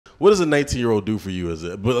what does a 19-year-old do for you? Is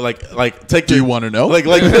it? But like take. Do you want to know? Like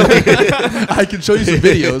I can show you some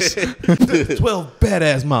videos. 12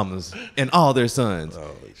 badass mamas and all their sons.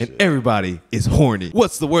 And everybody is horny.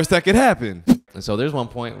 What's the worst that could happen? And so there's one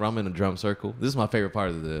point where I'm in a drum circle. This is my favorite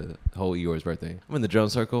part of the whole Eeyore's birthday. I'm in the drum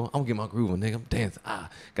circle. I'm gonna get my groove on, nigga. I'm dancing.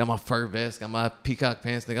 Got my fur vest, got my peacock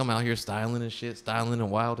pants, nigga. I'm out here styling and shit, styling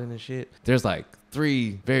and wilding and shit. There's like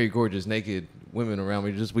 3 very gorgeous naked women around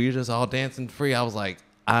me. We were just all dancing free. I was like,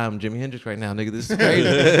 I'm Jimi Hendrix right now, nigga. This is crazy.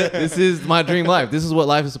 This is my dream life. This is what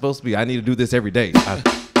life is supposed to be. I need to do this every day.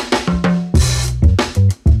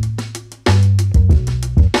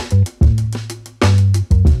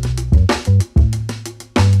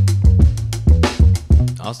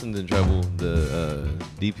 Austin's in trouble, the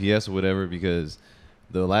DPS or whatever, because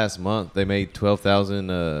the last month they made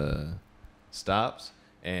 12,000 stops,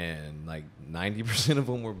 and like 90% of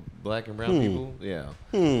them were black and brown people. Yeah.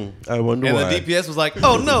 I wonder why. And the DPS was like,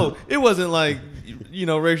 oh no, it wasn't like,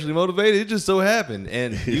 racially motivated. It just so happened.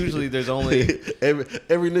 And usually there's only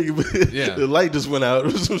every nigga. The light just went out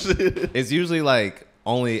or some shit. It's usually like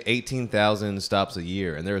only 18,000 stops a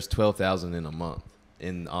year, and there was 12,000 in a month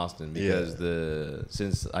in Austin because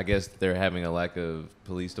since I guess they're having a lack of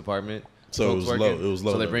police department. So it was low. It was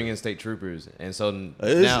low. So they bring in state troopers, and so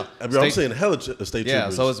now I'm saying hella state troopers. Yeah,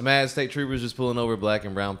 so it's mad state troopers just pulling over black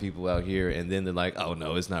and brown people out here, and then they're like, "Oh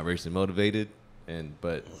no, it's not racially motivated,"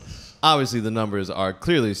 but obviously the numbers are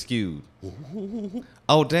clearly skewed.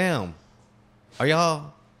 Oh damn, are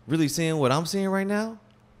y'all really seeing what I'm seeing right now?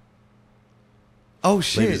 Oh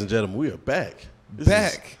shit, ladies and gentlemen, we are back.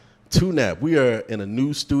 Tunap. We are in a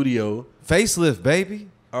new studio. Facelift, baby.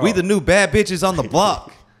 We the new bad bitches on the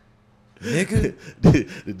block. Nigga. Did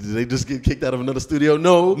they just get kicked out of another studio?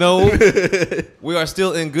 No. We are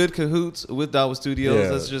still in good cahoots with Dawa Studios.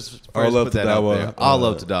 Yeah. Let's just first All love put to that out Dawa. there. All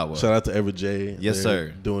love to Dawa. Shout out to Ever J. Yes,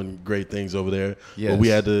 They're sir. Doing great things over there. Yes. But we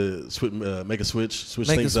had to make a switch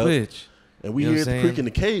things up. And we here at the Creek in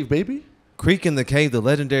the Cave, baby. Creek in the Cave, the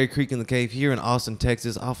legendary Creek in the Cave here in Austin,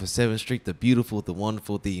 Texas, off of 7th Street. The beautiful, the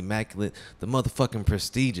wonderful, the immaculate, the motherfucking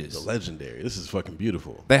prestigious. The legendary. This is fucking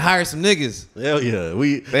beautiful. They hired some niggas. Hell yeah.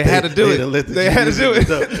 They had to do it. They had to do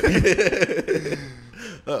it.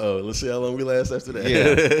 Uh-oh. Let's see how long we last after that.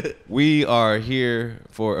 Yeah. We are here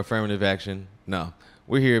for affirmative action. No.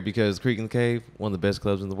 We're here because Creek in the Cave, one of the best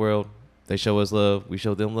clubs in the world. They show us love. We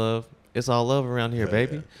show them love. It's all love around here,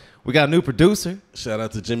 baby. Yeah. We got a new producer. Shout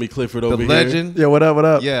out to Jimmy Clifford over here. The legend. Yeah, what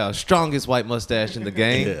up? Yeah, strongest white mustache in the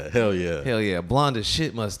game. Yeah, hell yeah. Hell yeah. Blonde as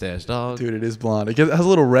shit mustache, dog. Dude, it is blonde. It has a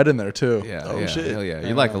little red in there, too. Yeah, oh, shit. Hell yeah.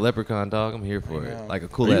 You're like a leprechaun, dog. I'm here for it. Like a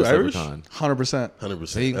cool-ass leprechaun. 100%. 100%.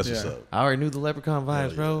 See? That's what's up. I already knew the leprechaun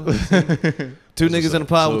vibes, bro. Two niggas in a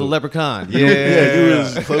pod with a leprechaun. Yeah. Yeah, you were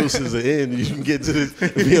as close as the end you can get to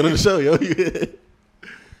be on the show, yo.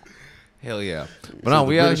 Hell yeah. But no,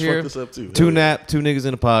 we out here. Two niggas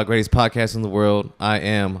in a pod, greatest podcast in the world. I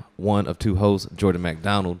am one of 2 hosts, Jordan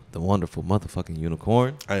McDonald, the wonderful motherfucking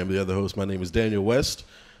unicorn. I am the other host. My name is Daniel West.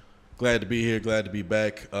 Glad to be here. Glad to be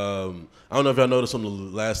back. I don't know if y'all noticed on the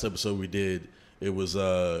last episode we did, it was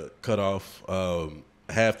cut off.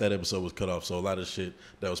 Half that episode was cut off, so a lot of shit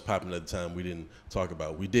that was popping at the time we didn't talk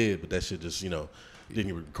about. We did, but that shit just,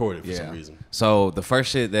 didn't record it for some reason. So the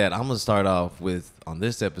first shit that I'm going to start off with on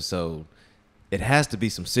this episode, it has to be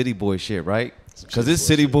some City Boy shit, right? Because it's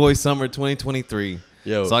City Boy Summer 2023.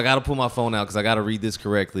 Yo. So I got to pull my phone out because I got to read this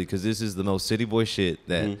correctly because this is the most City Boy shit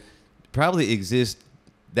that probably exists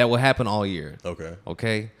that will happen all year.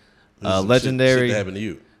 Okay? Legendary. Shit that happened to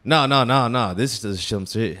you. No. This is some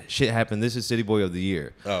shit happened. This is City Boy of the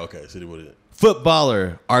Year. Oh, okay. City Boy.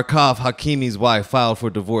 Footballer Arkham Hakimi's wife filed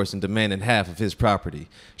for divorce and demanded half of his property.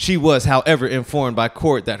 She was, however, informed by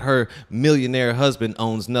court that her millionaire husband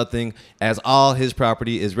owns nothing as all his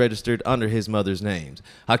property is registered under his mother's names.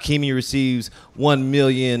 Hakimi receives $1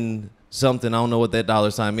 million something, I don't know what that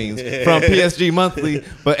dollar sign means, from PSG monthly,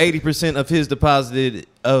 but 80% of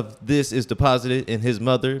this is deposited in his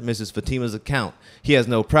mother, Mrs. Fatima's account. He has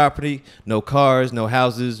no property, no cars, no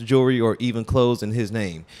houses, jewelry, or even clothes in his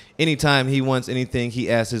name. Anytime he wants anything,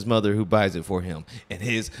 he asks his mother who buys it for him. And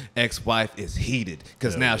his ex-wife is heated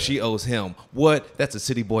because now she owes him. What? That's a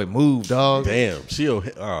City Boy move, dog. Damn.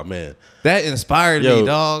 Oh, man. That inspired me,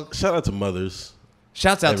 dog. Shout out to mothers.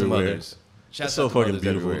 Shouts out everywhere. To mothers. It's so fucking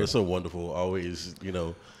beautiful. It's so wonderful. Always,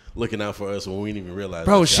 looking out for us when we didn't even realize.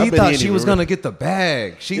 Bro, she thought she was going to get the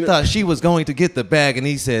bag. She thought she was going to get the bag, and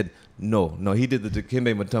he said, no, he did the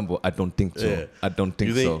Dikembe Mutombo. I don't think so. Yeah. I don't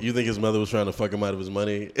think so. You think his mother was trying to fuck him out of his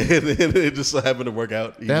money, and then it just so happened to work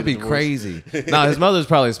out? That'd be crazy. Nah, his mother's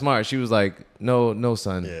probably smart. She was like, no,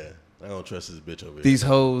 son. Yeah, I don't trust this bitch over here. These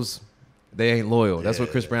hoes, They ain't loyal. That's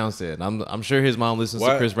what Chris Brown said. I'm sure his mom listens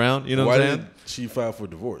to Chris Brown. You know what I'm saying? Why did she file for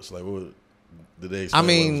divorce? Like, what did they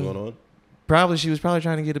explain what was going on? Probably she was probably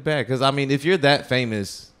trying to get it back. Because, I mean, if you're that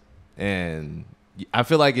famous, and I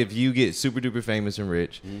feel like if you get super duper famous and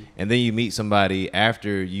rich, and then you meet somebody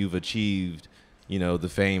after you've achieved, you know, the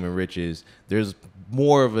fame and riches, there's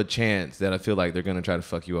more of a chance that I feel like they're going to try to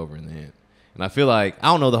fuck you over in the end. And I feel like, I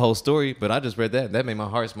don't know the whole story, but I just read that. That made my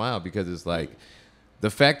heart smile because it's like the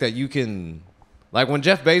fact that you can, like when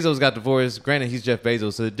Jeff Bezos got divorced, granted he's Jeff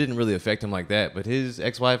Bezos, so it didn't really affect him like that, but his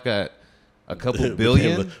ex-wife got a couple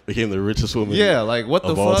billion. Became the richest woman like what the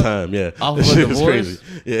of fuck? all time, yeah. Off of a divorce? Crazy.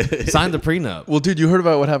 Yeah. Signed the prenup. Well, dude, you heard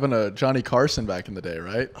about what happened to Johnny Carson back in the day,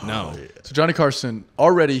 right? No. So Johnny Carson,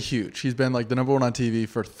 already huge. He's been like the #1 on TV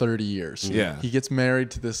for 30 years. Yeah. He gets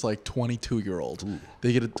married to this like 22-year-old.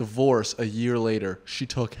 They get a divorce a year later. She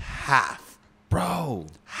took half. Bro.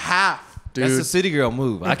 Half, dude. That's a city girl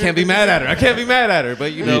move. I can't be mad at her.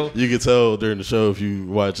 But you know. You can tell during the show if you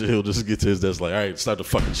watch it, he'll just get to his desk like, all right, start the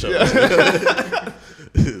fucking show.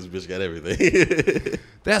 This bitch got everything.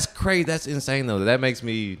 That's crazy. That's insane though. That makes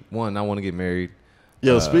me I want to get married.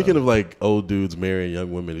 Yo, speaking of like old dudes marrying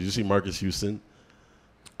young women, did you see Marcus Houston?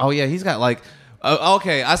 Oh yeah, he's got like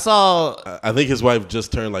okay, I saw I think his wife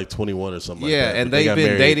just turned like 21 or something like that. And they've been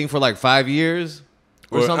married. dating for like 5 years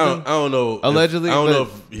or something. I don't know. Allegedly, I don't know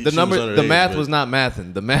if the number, underage, the math was not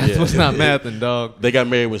mathing. The math was not mathing, dog. They got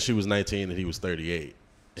married when she was 19 and he was 38.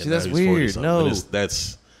 See, that's weird. No,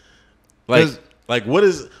 that's like what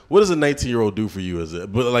does a 19-year-old do for you? Is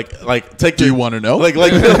it but like take? Do you want to know? Like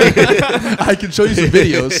I can show you some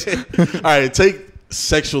videos. All right, take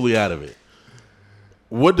sexually out of it.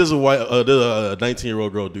 What does a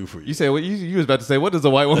 19-year-old girl do for you? You say what you was about to say? What does a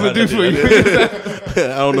white woman do for you?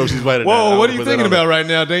 I don't know if she's white or not. Whoa, what are you thinking about right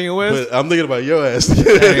now, Daniel West? But I'm thinking about your ass. What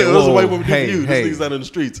does a white woman do for you? Hey. This nigga's out in the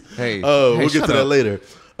streets. We'll get to that later.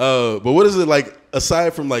 But what is it like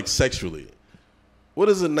aside from like sexually? What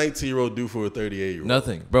does a 19-year-old do for a 38-year-old?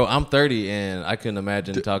 Nothing. Bro, I'm 30 and I couldn't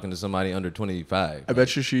imagine talking to somebody under 25. I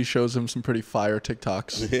bet you she shows him some pretty fire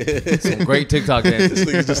TikToks. Some great TikTok dances. This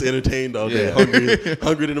nigga's just entertained all day.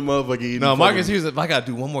 Hungry than a motherfucker eating. No, Marcus Hughes, if I got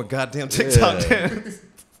to do one more goddamn TikTok dance.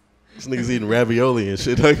 This nigga's eating ravioli and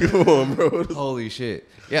shit. Like, come on, bro. Holy shit.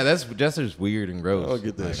 Yeah, that's just weird and gross. I don't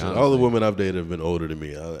get that like, shit. honestly. All the women I've dated have been older than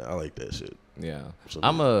me. I like that shit. Yeah.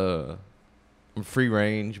 I'm free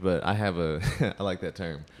range, but I have I like that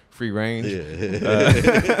term. Free range. Yeah.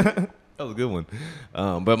 That was a good one.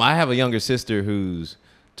 But I have a younger sister who's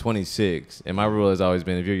 26, and my rule has always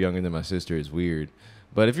been if you're younger than my sister, it's weird.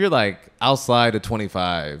 But if you're like outside of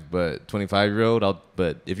 25, but 25-year-old,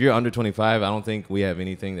 but if you're under 25, I don't think we have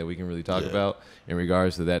anything that we can really talk about in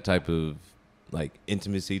regards to that type of like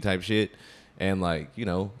intimacy type shit. And like, you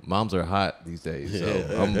know, moms are hot these days.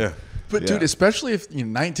 So But dude, especially if you're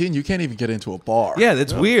 19, you can't even get into a bar. Yeah,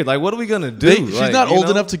 that's weird. Like, what are we gonna do? She's not old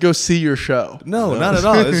enough to go see your show. No, not at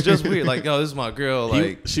all. It's just weird. Like, yo, this is my girl.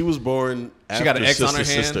 Like, she was born after she got an X on her hand.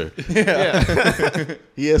 Sister. Yeah.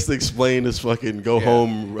 He has to explain this fucking go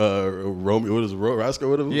home Romeo. What is it, Roscoe?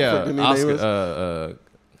 Whatever. Yeah, fucking Oscar, name is.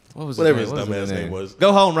 What was whatever his dumbass name was.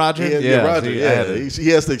 Go home, Roger. Roger. He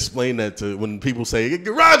has to explain that to when people say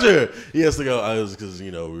Roger. He has to go. I was because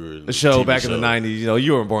we were in the show TV back in the '90s. You know,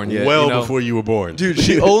 you weren't born yet. Well before you were born, dude.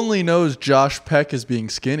 She only knows Josh Peck as being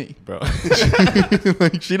skinny, bro.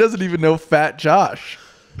 Like she doesn't even know Fat Josh.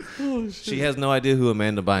 She has no idea who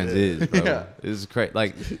Amanda Bynes is, bro. Yeah. It's crazy.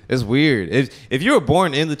 Like, it's weird. If you were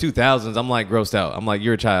born in the 2000s, I'm like grossed out. I'm like,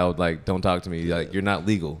 you're a child. Like, don't talk to me. Like, you're not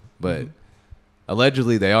legal. But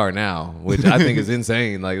allegedly they are now, which I think is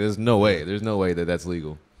insane. Like, there's no way. There's no way that that's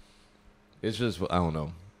legal. It's just, I don't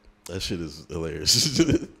know. That shit is hilarious.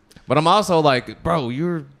 But I'm also like, bro,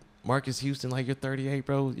 you're Marcus Houston. Like, you're 38,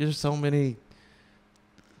 bro. There's so many.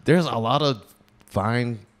 There's a lot of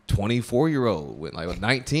fine 24-year-old with like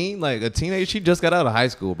 19, like a teenager. She just got out of high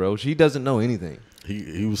school, bro. She doesn't know anything.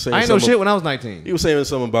 He was saying I ain't know shit when I was 19. He was saying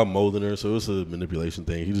something about molding her, so it's a manipulation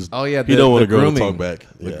thing. He just he don't want a girl to talk back.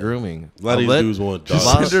 The grooming. A lot of these dudes want daughters.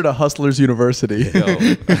 Just send her to Hustlers University.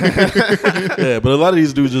 Yeah, but a lot of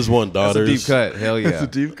these dudes just want daughters. That's a deep cut. Hell yeah. That's a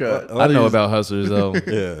deep cut. I know about hustlers though.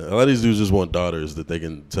 Yeah, a lot of these dudes just want daughters that they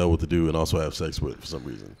can tell what to do and also have sex with for some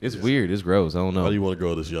reason. It's weird. It's gross. I don't know. Why do you want a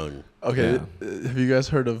girl this young? Okay, have you guys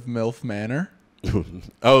heard of Milf Manor?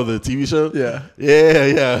 Oh, the TV show? Yeah.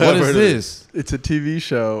 Yeah. What is this? It's a TV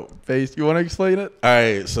show based. You want to explain it? All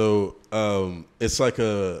right, so it's like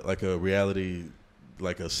a reality,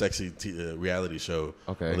 like a sexy reality show.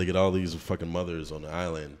 Okay. Where they get all these fucking mothers on the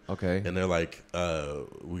island. Okay. And they're like,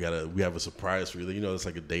 we have a surprise for you. You know, it's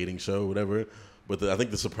like a dating show, or whatever. But I think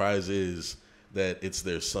the surprise is that it's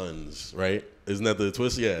their sons, right? Isn't that the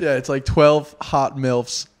twist? Yeah. Yeah, it's like 12 hot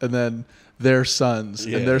MILFs and then their sons.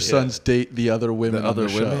 And their sons date the other women on the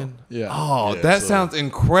show. Yeah. Oh, that sounds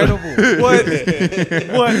incredible. What?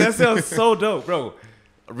 What? That sounds so dope, bro.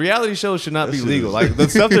 Reality shows should not be legal. Like, the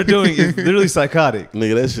stuff they're doing is literally psychotic.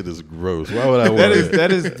 Nigga, that shit is gross. Why would I want that?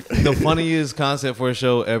 That is the funniest concept for a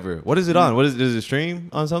show ever. What is it on? Does it stream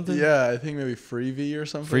on something? Yeah, I think maybe Freevee or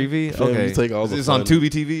something. Freevee? Fam, Okay. you take all the It's fun. on Tubi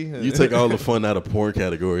TV? You take all the fun out of porn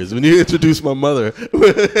categories. When you introduce my mother.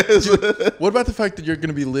 What about the fact that you're going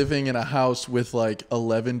to be living in a house with like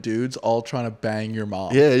 11 dudes all trying to bang your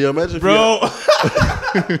mom? Yeah, yo, imagine if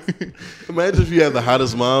imagine if you have the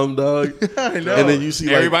hottest mom, dog. I know. And then you see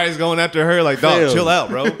like, Everybody's going after her like, dog, Fam. chill out,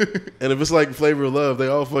 bro. and if it's like Flavor of Love, they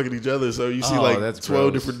all fucking each other. So you see Oh, like that's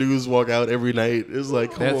 12 gross. different dudes walk out every night. It's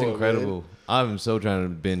like, come That's on, incredible. man. I'm so trying to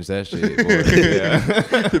binge that shit.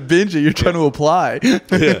 Boy. Yeah. Binge it, you're trying to apply.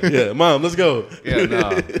 Yeah, Mom, let's go. Yeah,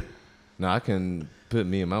 no, I can put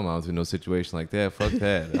me and my mom through no situation like that. Fuck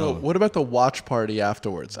that. So what about the watch party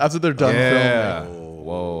afterwards? After they're done filming?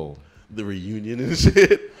 Whoa. The reunion and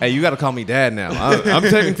shit. Hey, you got to call me dad now. I'm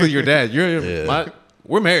technically your dad.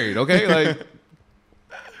 We're married, okay? Like,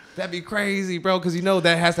 that'd be crazy, bro. Because you know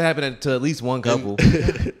that has to happen to at least one couple.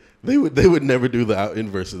 They would never do the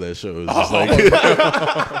inverse of that show. It's just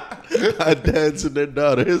like our dads and their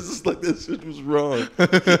daughter. It's just like that shit was wrong.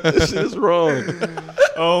 That shit is wrong.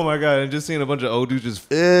 Oh my god! And just seeing a bunch of old dudes just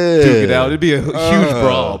duke Yeah. it out. It'd be a huge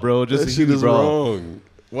brawl, bro. Just That a shit huge is brawl. wrong.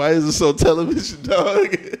 Why is it so television,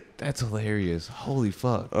 dog? That's hilarious. Holy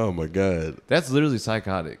fuck. Oh my god. That's literally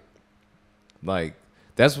psychotic. Like,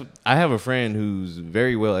 I have a friend who's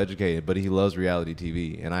very well educated, but he loves reality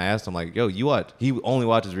TV. And I asked him, like, yo, you watch? He only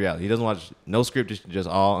watches reality. He doesn't watch no scripted, just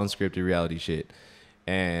all unscripted reality shit.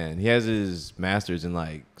 And he has his master's in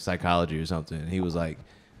like psychology or something. And he was like,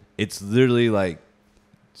 it's literally like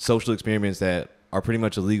social experiments that are pretty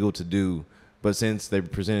much illegal to do. But since they're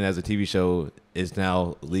presented as a TV show, it's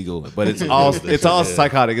now legal. But it's all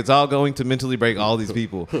psychotic. It's all going to mentally break all these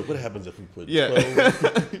people. What happens if we put 12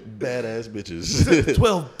 badass bitches?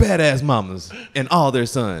 12 badass mamas and all their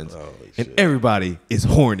sons. Holy And shit. everybody is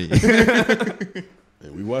horny.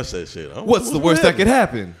 And we watched that shit. What's the worst that could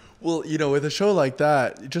happen? Well, you know, with a show like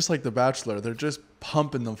that, just like The Bachelor, they're just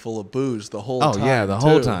pumping them full of booze the whole time. Oh, yeah, the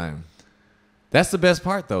whole too. time. That's the best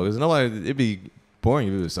part, though. Is it'd be boring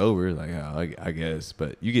if it was sober, like, I guess.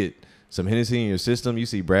 But you get some Hennessy in your system. You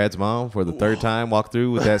see Brad's mom for the third time walk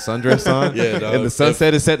through with that sundress on. Yeah, dog. And the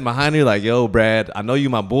sunset is setting behind you, like, yo, Brad, I know you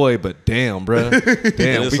my boy, but damn, bro.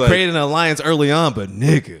 Damn, it's we like- created an alliance early on, but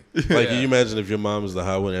nigga. Like, can you imagine if your mom is the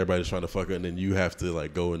hot one, everybody's trying to fuck her, and then you have to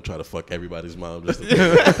like go and try to fuck everybody's mom just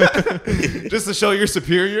to Just to show you're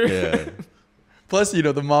superior? yeah. Plus, you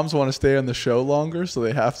know, the moms want to stay on the show longer, so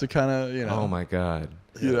they have to kind of, you know. Oh, my God.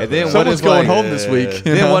 You know, And then what someone's if, going like, home this week. you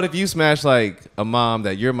Then know? what if you smash like a mom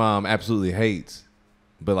that your mom absolutely hates,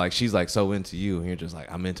 but like she's like so into you, and you're just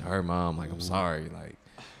like, I'm into her mom, like I'm sorry, like,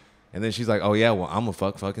 and then she's like, oh yeah, well I'm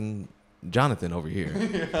gonna fucking Jonathan over here.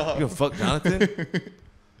 You gonna fuck Jonathan?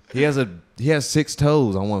 He has 6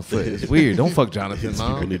 toes on one foot. It's weird. Don't fuck Jonathan, People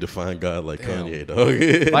mom. need to find God like Damn. Kanye,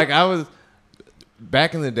 dog. Like I was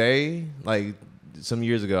back in the day, like some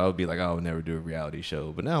years ago, I would be like, I would never do a reality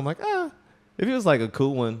show, but now I'm like, if it was like a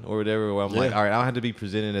cool one or whatever, where I'm like, all right, I don't have to be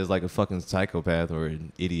presented as like a fucking psychopath or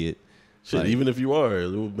an idiot. Shit, Like, even if you are,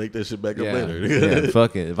 we'll make that shit back up later. yeah,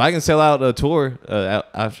 fuck it. If I can sell out a tour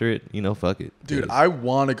after it, fuck it. Dude, I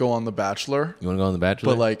want to go on The Bachelor, You want to go on The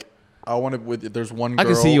Bachelor? but like, I want to. There's one I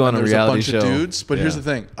girl. can see you on and a there's reality bunch show. of dudes. But here's Yeah.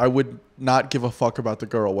 the thing: I would not give a fuck about the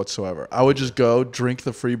girl whatsoever. I would just go drink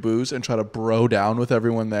the free booze and try to bro down with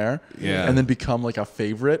everyone there. Yeah. And then become like a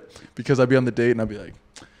favorite because I'd be on the date and I'd be like,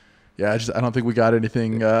 yeah, I don't think we got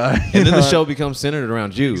anything. and then the show becomes centered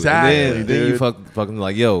around you. Exactly, And then you dude. fucking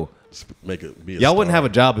like, yo, Make it be a y'all wouldn't star. have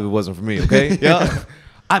a job if it wasn't for me, okay? Yeah.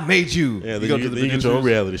 I made you. Yeah, You then go you, to the then you get your own producers.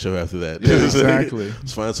 reality show after that. Yeah, exactly.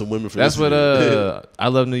 Let's find some women for That's this what shit. I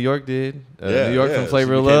Love New York did. Yeah, New York yeah, from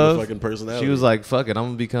Flavor she of became a Love. fucking personality. She was like, fuck it, I'm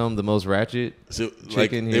gonna become the most ratchet So, chick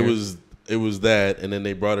like, in it here. was that, and then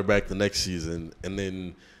they brought her back the next season, and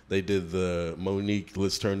then they did the Monique,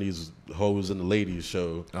 let's turn these hoes into ladies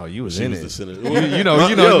show. Oh, you was She in was it. the center. You know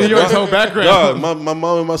New York's whole background. Dog, my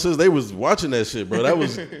mom and my sisters, they was watching that shit, bro. That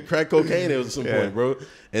was crack cocaine at some point, bro.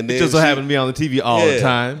 And then Just so happened to be on the TV all the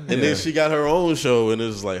time. And then she got her own show, and it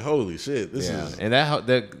was like, holy shit, this is. And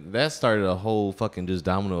that started a whole fucking just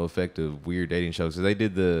domino effect of weird dating shows. So they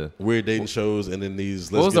did the Weird dating shows, and then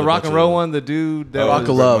these. what was the rock and roll one? The dude that Rock was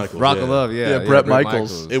of Love. Rock of Love, Yeah, Brett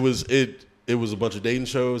Michaels. It was a bunch of dating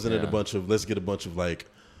shows, and then a bunch of let's get a bunch of like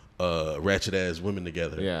ratchet ass women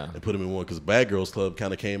together, and put them in one because Bad Girls Club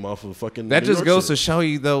kind of came off of fucking. That New just York goes shit. to show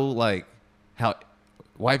you though, like how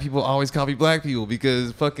white people always copy black people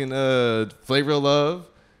because fucking Flavor of Love.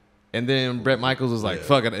 And then Bret Michaels was like,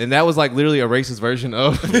 fuck it. And that was like literally a racist version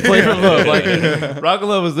of Flavor of Love. Like, Rock of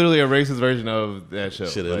Love was literally a racist version of that show.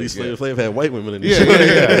 Shit, at like, least Flavor had white women in the show.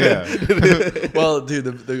 Yeah. Well, dude,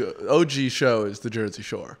 the OG show is the Jersey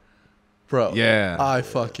Shore. Bro, I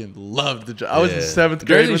fucking loved the I was in 7th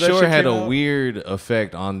grade. Jersey Shore had a weird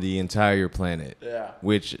effect on the entire planet. Yeah.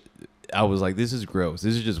 Which I was like, this is gross.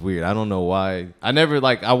 This is just weird. I don't know why.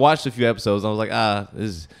 I watched a few episodes. And I was like, this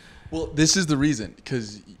is. Well, this is the reason.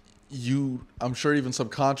 Because I'm sure even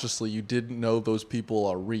subconsciously, you didn't know those people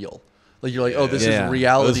are real. Like, you're like, oh, this is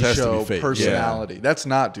reality show personality. That's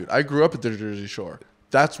not, dude. I grew up at the Jersey Shore.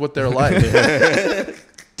 That's what they're like.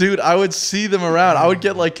 Dude, I would see them around. I would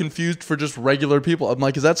get like confused for just regular people. I'm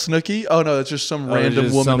like, is that Snooki? Oh no, that's just some random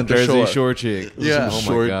woman some at the Jersey shore. Shore chick. Yeah.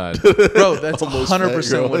 Oh my god. Bro, that's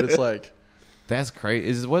 100% what it's like. That's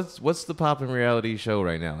crazy. What's the poppin' reality show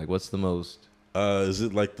right now? Like, what's the most? Is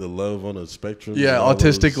it like the Love on a Spectrum? Yeah,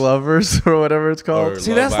 Autistic Lovers or whatever it's called.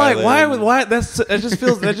 See, that's like why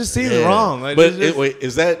that just seems wrong. Like, but wait,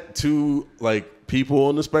 is that two like people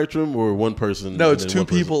on the spectrum or one person? No, it's two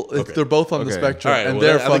people. Okay. They're both on the spectrum, right, and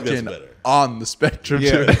well, they're fucking on the spectrum.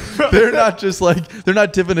 Yeah. Too. They're not just like they're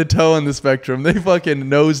not dipping a toe in the spectrum. They fucking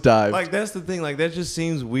nosedive. Like that's the thing. Like that just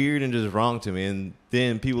seems weird and just wrong to me. And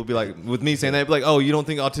then people be like, with me saying that, be like, oh, you don't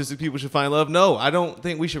think autistic people should find love? No, I don't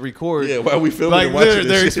think we should record. Yeah, why are we filming like and watching their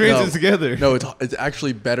this shit? experiences together? No, it's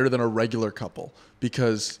actually better than a regular couple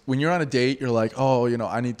because when you're on a date, you're like, oh,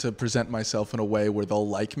 I need to present myself in a way where they'll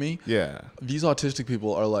like me. Yeah. These autistic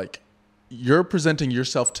people are like, you're presenting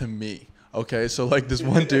yourself to me. Okay, so like this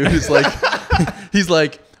one dude is like, he's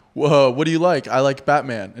like, whoa, what do you like? I like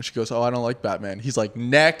Batman. And she goes, oh, I don't like Batman. He's like,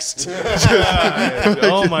 next.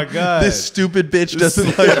 Oh my God. This stupid bitch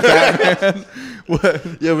doesn't like Batman.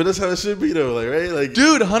 What? Yeah, but that's how it should be though, like, right? Like,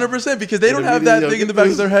 dude, 100% because they don't have that thing in the back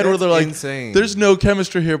of their head where they're like, insane. There's no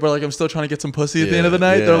chemistry here, but like I'm still trying to get some pussy at the end of the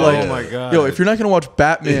night. Yeah. They're like, oh my God. yo, if you're not going to watch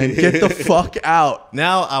Batman, get the fuck out.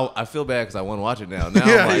 Now I feel bad because I want to watch it now. Now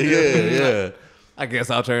Yeah. I'm like, yeah. I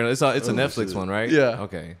guess I'll turn it. It's a Netflix shit. one, right? Yeah.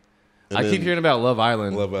 Okay. And I keep then- hearing about Love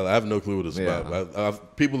Island. I have no clue what it's Yeah.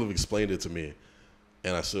 about. People have explained it to me,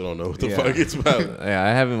 and I still don't know what the Yeah. fuck it's about. Yeah, I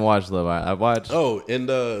haven't watched Love Island. I watched. Oh,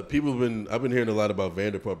 and I've been hearing a lot about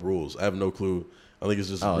Vanderpump Rules. I have no clue. I think it's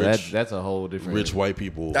just that's a whole different. rich white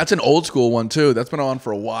people. That's an old school one too. That's been on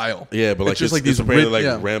for a while. Yeah, but like It's just it's, like these apparently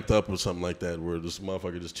rich- ramped up or something like that, where this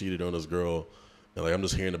motherfucker just cheated on this girl, and like I'm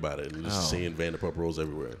just hearing about it and just seeing Vanderpump Rules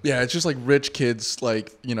everywhere. Yeah, it's just like rich kids,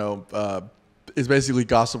 like it's basically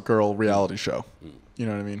Gossip Girl reality show. You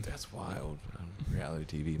know what I mean? That's wild.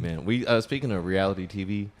 Reality TV, man. We speaking of reality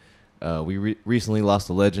TV, we recently lost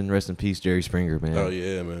a legend. Rest in peace, Jerry Springer, man. Oh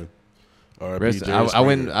yeah, man. R.I.P. Jerry I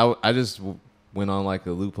went. Springer. I just went on like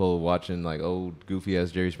a loophole watching like old goofy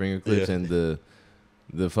ass Jerry Springer clips and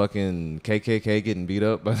the fucking KKK getting beat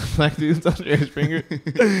up by the black dudes on Jerry Springer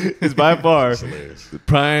is by far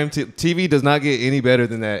prime TV does not get any better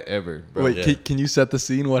than that ever. Bro. Wait, can you set the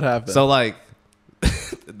scene? What happened? So like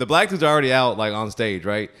the black dudes are already out like on stage,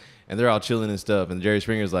 right? And they're all chilling and stuff. And Jerry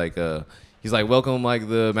Springer's like, he's like, welcome like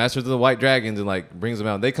the Masters of the White Dragons, and like brings them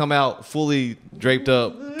out. They come out fully draped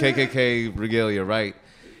up, KKK regalia, right?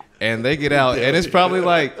 And they get out, and it's probably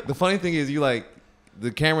like the funny thing is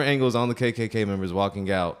the camera angles on the KKK members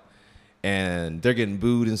walking out, and they're getting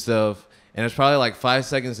booed and stuff. And it's probably like 5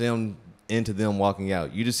 seconds into them walking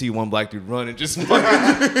out. You just see one black dude run and just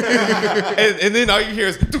fucking, and then all you hear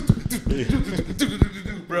is.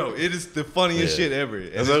 Bro, it is the funniest shit ever.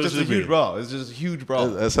 It's just a huge brawl. It's just a huge brawl.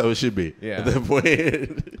 That's how it should be. Yeah. At that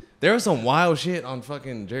point. There was some wild shit on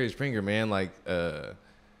fucking Jerry Springer, man. Like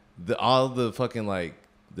all the fucking like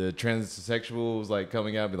the transsexuals like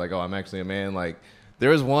coming out and be like, oh, I'm actually a man. Like there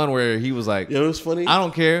was one where he was like, You know what's funny? I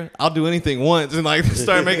don't care. I'll do anything once. And like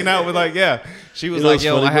started making out with like, yeah. She was like,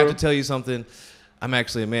 yo, funny, I have bro? to tell you something. I'm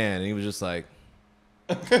actually a man. And he was just like,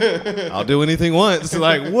 I'll do anything once.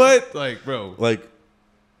 Like what? Like, bro. Like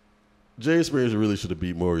Jerry Springer really should have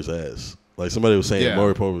beat Maury's ass. Like somebody was saying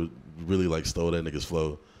Maury Povich really like stole that nigga's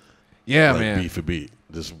flow. Yeah, like, man. Beat for beat.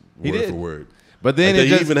 Just He word did. for word. But then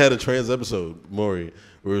He even had a trans episode, Maury,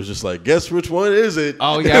 where it was just like, guess which one is it?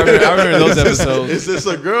 Oh yeah, I remember those episodes. Is this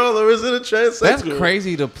a girl or is it a transsexual? That's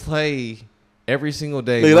crazy to play every single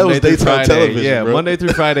day. Nigga, that was Monday through daytime Friday. television, Yeah, bro. Monday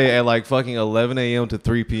through Friday at like fucking 11 a.m. to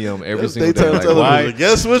 3 p.m. every single day. Daytime Like, television. why?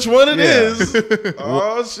 Guess which one it Yeah. is?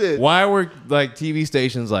 Oh shit. Why were like TV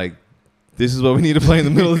stations like, this is what we need to play in the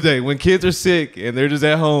middle of the day when kids are sick and they're just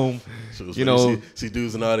at home You know, see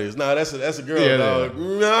dudes in the audience. Nah, that's a girl, dog.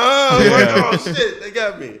 No, oh shit, they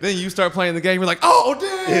got me. Then you start playing the game. You're like, oh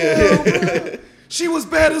damn, she was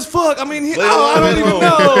bad as fuck. I mean, I don't even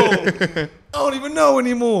know. I don't even know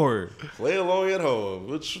anymore. Play along at home.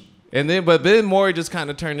 But then Maury just kind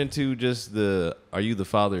of turned into just the "Are you the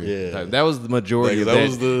father?" type. That was the majority of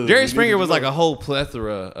that. Jerry Springer was like a whole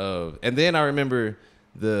plethora of, and then I remember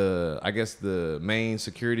the main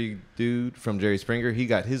security dude from Jerry Springer. He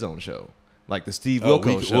got his own show, like the Steve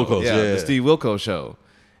Wilkos show. The Steve Wilkos show,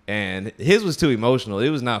 and his was too emotional. It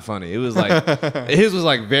was not funny. It was like his was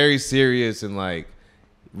like very serious and like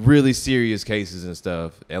really serious cases and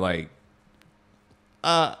stuff, and like.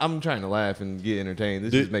 I'm trying to laugh and get entertained.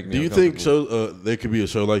 This is making me uncomfortable. Do you think there could be a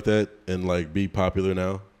show like that and like be popular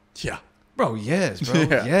now? Yeah, bro. Yes, bro.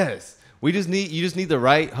 Yes. You just need the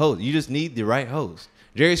right host. You just need the right host.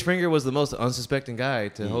 Jerry Springer was the most unsuspecting guy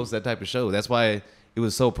to host that type of show. That's why it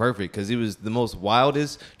was so perfect, because he was the most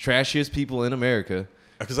wildest, trashiest people in America.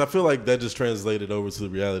 Because I feel like that just translated over to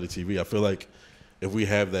reality TV. I feel like if we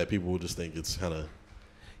have that, people will just think it's kind of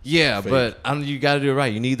fake. But you got to do it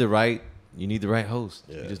right. You need the right host.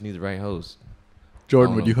 Yeah. You just need the right host.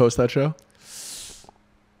 Jordan, would you host that show?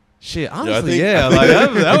 Shit, honestly, that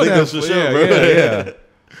would that's the show, bro. Yeah.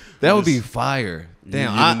 That would be fire.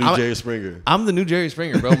 Damn, I'm the new Jerry Springer. I'm the new Jerry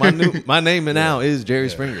Springer, bro. My name now is Jerry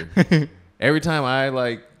Springer. Every time I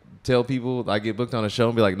like tell people I get booked on a show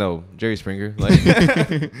and be like, no, Jerry Springer. Like,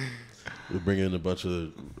 we'll bring in a bunch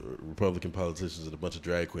of Republican politicians and a bunch of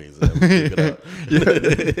drag queens and we'll kick it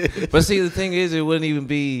out. But see, the thing is, it wouldn't even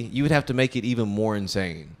be. You would have to make it even more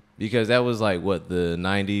insane, because that was like the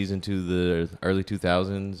 90s into the early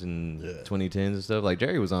 2000s and 2010s and stuff. Like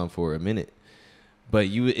Jerry was on for a minute, but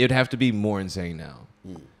it'd have to be more insane now,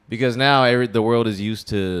 because now the world is used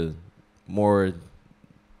to more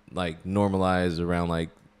like normalized around like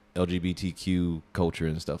LGBTQ culture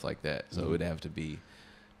and stuff like that. So it'd have to be.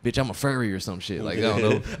 Bitch, I'm a furry or some shit. Like, I don't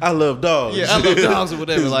know. I love dogs. Yeah, I love dogs or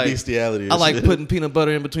whatever. Like, bestiality. I like putting peanut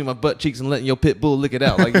butter in between my butt cheeks and letting your pit bull lick it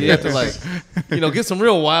out. Like, you have to like, get some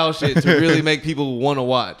real wild shit to really make people want to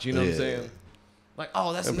watch. You know what I'm saying? Like,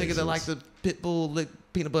 oh, that's a nigga that like the pit bull lick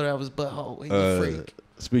peanut butter out of his butthole. He's a freak.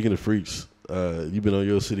 Speaking of freaks, you been on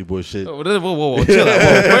your city boy shit. Whoa, chill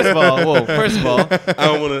out. First of all, I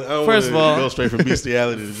don't want to go straight from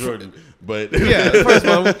bestiality to Jordan. But first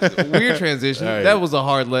of all, weird transition. Right. That was a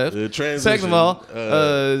hard left. Second of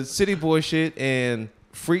all, city boy shit and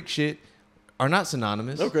freak shit are not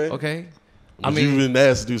synonymous. Okay. I mean, you've been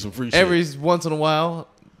asked to do some freak shit. Every once in a while,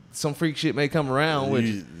 some freak shit may come around,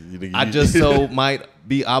 which I just might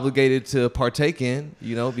be obligated to partake in,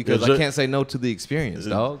 because I can't say no to the experience,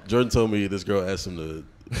 dog. Jordan told me this girl asked him to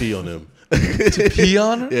pee on him. To pee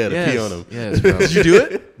on her? Yeah, to pee on him. Yes, bro. Did you do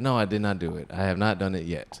it? No, I did not do it. I have not done it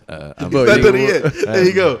yet. I'm not done it yet. There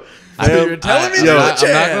you go. You're telling me I'm not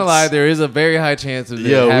gonna lie. There is a very high chance of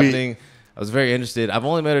it happening. I was very interested. I've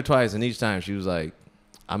only met her twice, and each time she was like,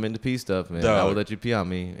 "I'm into pee stuff, man. I will let you pee on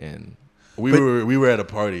me." And we were at a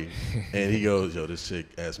party, and he goes, "Yo, this chick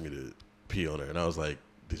asked me to pee on her," and I was like,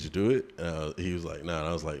 "Did you do it?" He was like, "Nah." And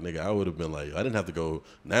I was like, "Nigga, I would have been like, I didn't have to go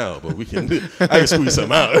now, but I can squeeze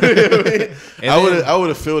something out." I would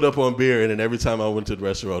have filled up on beer, and then every time I went to the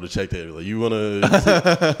restaurant, I would have checked it. Like, you want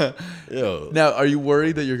to? Yo. Now, are you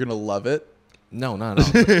worried that you're gonna love it? No.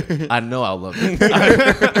 I know I'll love it.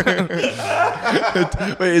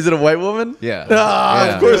 Wait, is it a white woman?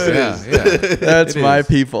 Yeah. Of course it is. Yeah. That's my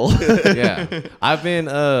people. Yeah. I've been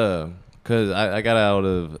because I got out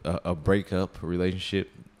of a breakup relationship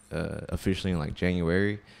officially in like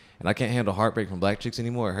January, and I can't handle heartbreak from black chicks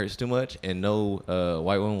anymore. It hurts too much, and no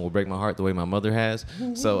white woman will break my heart the way my mother has.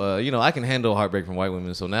 So I can handle heartbreak from white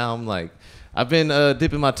women. So now I'm like, I've been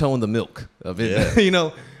dipping my toe in the milk. I've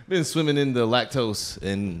been been swimming in the lactose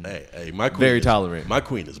and my queen very tolerant. My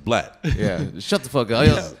queen is black. Yeah, shut the fuck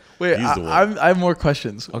up. Wait, I have more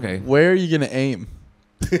questions. Okay, where are you gonna aim?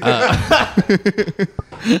 All right,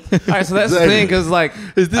 so that's the thing, because like,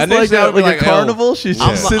 is this like a carnival? She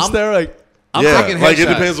sits there like. I'm taking headshots. Like, it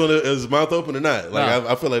depends on is mouth open or not. Like,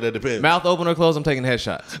 I feel like that depends. Mouth open or closed, I'm taking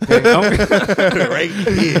headshots. Okay? Right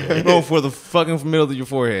here. I'm going for the fucking middle of your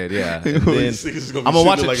forehead. Yeah. And then I'm gonna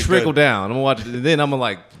watch it trickle down. I'm gonna watch it, and then I'm gonna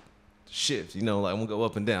like shift. Like I'm gonna go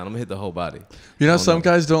up and down. I'm gonna hit the whole body. Some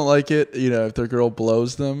guys don't like it. If their girl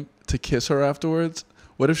blows them, to kiss her afterwards.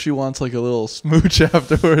 What if she wants like a little smooch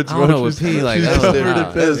afterwards? I don't know, with pee, like, that's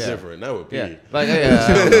different. That would pee. Yeah.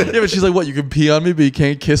 Yeah, but she's like, what? You can pee on me, but you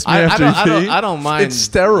can't kiss me after you pee? I don't mind. It's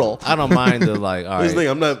sterile. I don't mind the like. All right. This thing,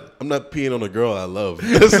 I'm not peeing on a girl I love.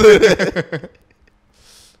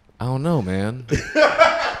 I don't know, man.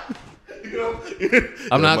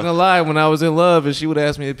 I'm not gonna lie. When I was in love and she would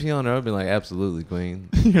ask me to pee on her, I'd be like, "Absolutely, queen.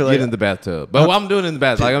 Get in the bathtub." But I'm doing it in the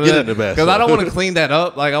bathtub. Like, get in the bathtub because I don't want to clean that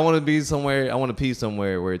up. Like I want to be somewhere. I want to pee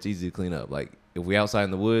somewhere where it's easy to clean up. Like if we outside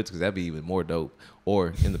in the woods, because that'd be even more dope.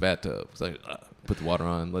 Or in the bathtub. It's like put the water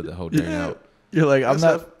on, let the whole drain out. You're like, I'm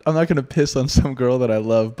not gonna piss on some girl that I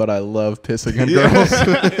love, but I love pissing on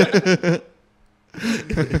girls.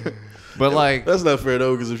 But like, that's not fair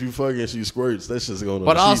though, because if you fucking she squirts, that's just going on.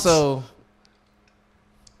 But the also,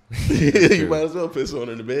 you might as well piss on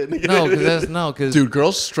her in the bed. Because dude,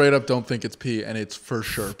 girls straight up don't think it's pee, and it's for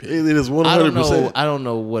sure pee. It is 100%. I don't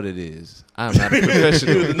know what it is. I'm not a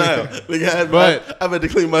professional. Denial. I've had to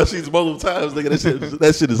clean my sheets multiple times.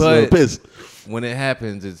 That shit is piss. When it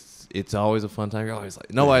happens, it's always a fun time. You're always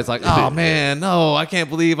like, nobody's like, oh man, no, I can't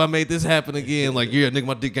believe I made this happen again. Like, yeah, nigga,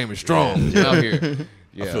 my dick game is strong. You're out here.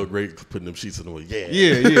 Yeah. I feel great putting them sheets in the way. Yeah.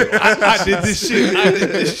 I did this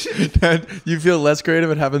shit. You feel less great if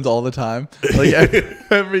it happens all the time. Like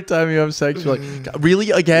every time you have sex, you're like,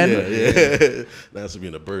 really again? Yeah. That's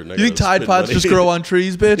being a burden. You think Tide Pods just grow on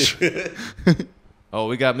trees, bitch? Oh,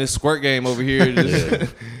 we got Miss Squirt Game over here.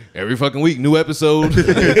 Every fucking week, new episode.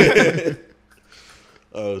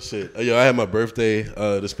 Oh shit! Yo, I had my birthday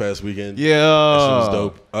this past weekend. Yeah, that shit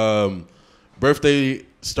was dope. Birthday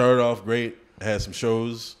started off great. Had some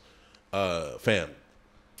shows. Fam.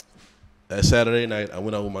 That Saturday night, I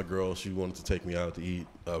went out with my girl. She wanted to take me out to eat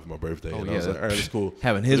for my birthday. I was like, all right, it's cool.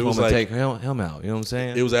 Having his woman take him out. You know what I'm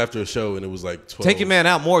saying? It was after a show, and it was like 12. Take your man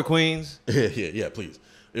out more, Queens. Yeah, please.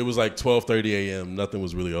 It was like 12:30 a.m. Nothing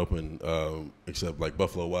was really open except like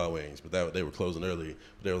Buffalo Wild Wings, but they were closing early.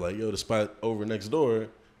 But they were like, yo, the spot over next door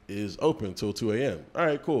is open until 2 a.m. All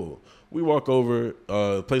right, cool. We walk over.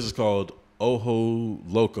 The place is called Ojo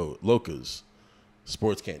Locas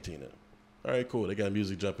Sports Cantina. All right, cool. They got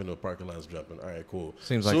music jumping, the parking lot's jumping. All right, cool.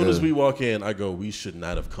 Seems as soon as we walk in, I go, we should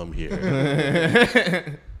not have come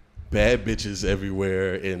here. Bad bitches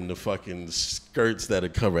everywhere in the fucking skirts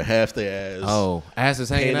that cover half their ass. Oh, asses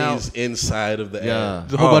hanging out inside of the ass.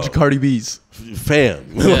 There's a whole bunch of Cardi B's.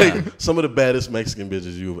 Fam. Like some of the baddest Mexican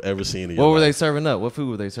bitches you've ever seen in your life. What were they serving up? What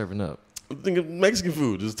food were they serving up? I'm thinking Mexican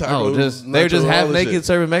food. Just tacos. They were just half naked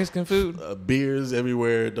serving Mexican food? Beers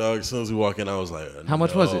everywhere, dog. As soon as we walk in, I was like, how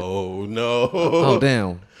much was it? Oh, no. Oh,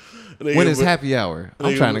 damn. When is happy hour?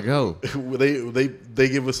 I'm trying to go. They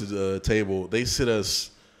give us a table. They sit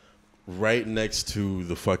us right next to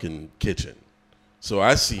the fucking kitchen. So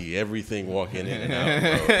I see everything walking in and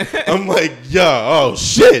out, bro. I'm like, yeah, oh,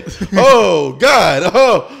 shit. Oh, God.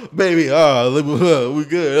 Oh, baby. Oh, we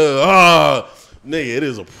good. Nigga, it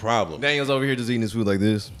is a problem. Daniel's over here just eating his food like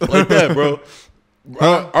this. Like that, bro.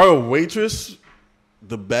 Our waitress,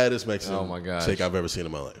 the baddest Mexican chick I've ever seen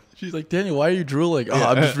in my life. She's like, Daniel, why are you drooling? Oh,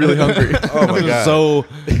 I'm just really hungry. Oh, my God. So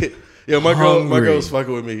yeah, my girl was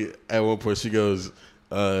fucking with me at one point. She goes,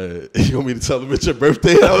 you want me to tell them it's your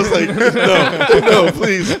birthday? I was like, no,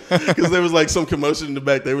 please. Because there was like some commotion in the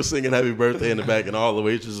back. They were singing happy birthday in the back, and all the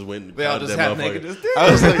waitresses went. They all just half naked.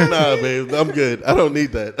 I was like, nah, babe, I'm good. I don't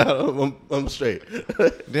need that. I'm straight.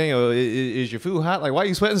 Daniel, is your food hot? Like, why are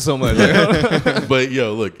you sweating so much? But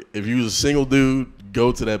yo, look, if you was a single dude,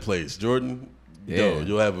 go to that place. Jordan, go.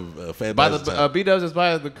 You'll have a fantastic by the time. B-Dubs is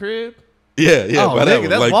by the crib? Yeah. Oh, by nigga,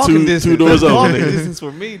 that that's like two doors over. Distance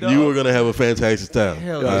for me, dog. You were gonna have a fantastic time.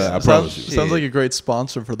 Hell yeah. I promise you. Sounds like a great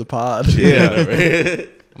sponsor for the pod. Yeah.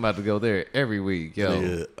 I'm about to go there every week, yo.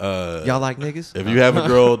 Yeah, y'all like niggas? If you have a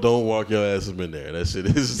girl, don't walk your ass up in there. That shit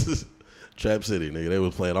is Trap City, nigga. They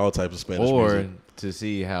was playing all types of Spanish music. To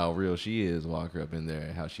see how real she is, walk her up in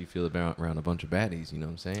there, how she feels around a bunch of baddies. You know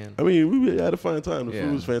what I'm saying? I mean, we had a fine time. The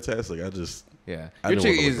food was fantastic. Your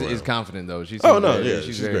chick is confident though. She's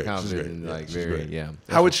she's very confident and like very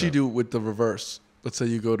How would she do with the reverse? Let's say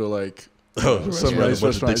you go to like some nice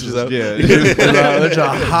restaurant. There's a bunch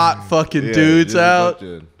of hot fucking dudes out.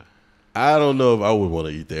 I don't know if I would want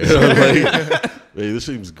to eat there. Like, hey, this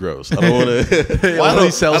seems gross. I don't want to. Why don't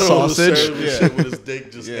he sell sausage? Shit with his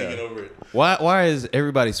dick just hanging over it. Why is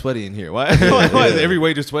everybody sweaty in here? Why is every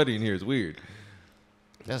waiter sweaty in here? It's weird.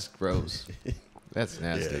 That's gross. That's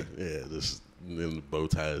nasty. Yeah, just in the bow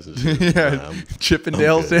ties and shit.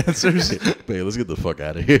 Chippendale dancers. Hey, let's get the fuck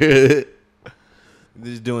out of here.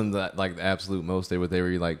 Just doing the absolute most they were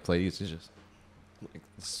like plays. It's just like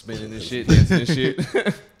spinning and shit, dancing and shit.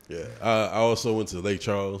 Yeah, I also went to Lake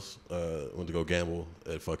Charles. Went to go gamble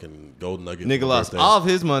at fucking Golden Nugget. Nigga lost all of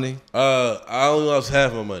his money. I only lost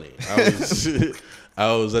half my money.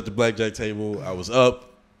 I was at the blackjack table. I was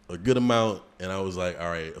up a good amount, and I was like, all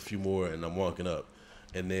right, a few more, and I'm walking up.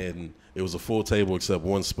 And then it was a full table except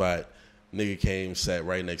one spot. Nigga came, sat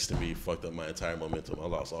right next to me, fucked up my entire momentum. I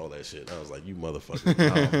lost all that shit. I was like, you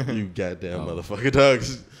motherfucker. You goddamn motherfucker,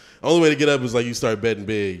 dogs. Only way to get up is like you start betting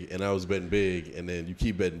big, and I was betting big, and then you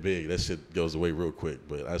keep betting big. That shit goes away real quick,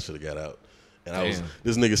 but I should have got out. And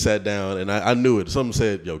this nigga sat down, and I knew it. Something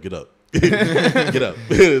said, yo, get up. Get up.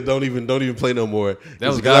 don't even play no more. That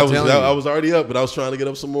was God telling you. I was already up, but I was trying to get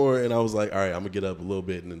up some more, and I was like, all right, I'm gonna get up a little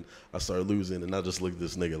bit, and then I started losing, and I just looked at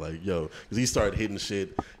this nigga like, yo, because he started hitting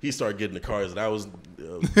shit. He started getting the cards that I was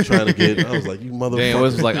trying to get. I was like, you motherfucker. Damn, it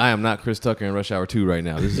was like, I am not Chris Tucker in Rush Hour 2 right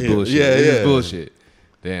now. This is bullshit. This is bullshit.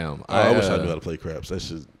 Damn. I wish I knew how to play craps. That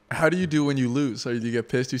shit. How do you do when you lose? So you get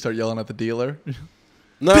pissed? You start yelling at the dealer?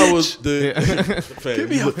 No, it was the give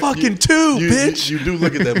me a fucking two, bitch. You do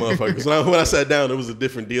look at that motherfucker. Because when I sat down, it was a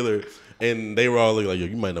different dealer, and they were all like, "Yo,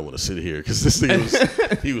 you might not want to sit here," because this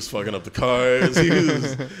nigga he was fucking up the cards. He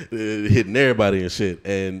was hitting everybody and shit.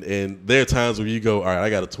 And there are times where you go, "All right,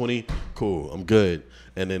 I got a 20, cool, I'm good."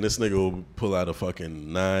 And then this nigga will pull out a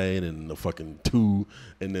fucking 9 and a fucking 2,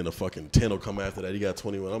 and then a fucking 10 will come after that. He got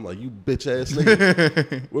 21. I'm like, you bitch ass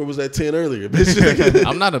nigga. Where was that 10 earlier, bitch?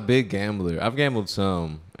 I'm not a big gambler. I've gambled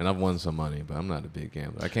some and I've won some money, but I'm not a big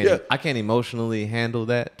gambler. I can't emotionally handle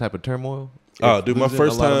that type of turmoil. Oh, dude, my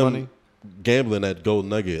first time gambling at Gold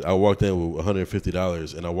Nugget, I walked in with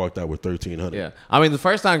 $150 and I walked out with $1,300. Yeah, I mean the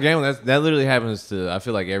first time gambling, that literally happens to I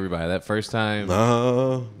feel like everybody. That first time,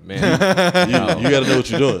 man, you got to know what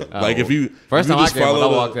you're doing. Like if you first if you time just I gambled,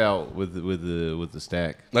 I walked out with the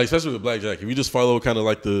stack. Like especially with blackjack, if you just follow kind of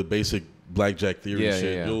like the basic blackjack theory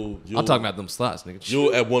shit, you'll I'm talking about them slots, nigga.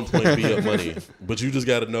 You'll at one point be up money, but you just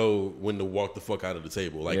got to know when to walk the fuck out of the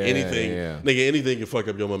table. Like anything can fuck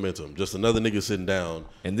up your momentum. Just another nigga sitting down.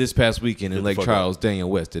 And this past weekend in Lake Charles, Daniel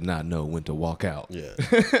West did not know when to walk out. Yeah.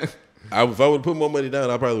 If I would put more money down,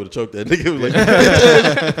 I probably would have choked that nigga.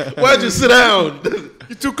 Like, why'd you sit down?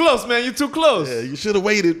 You're too close, man. You're too close. Yeah, you should have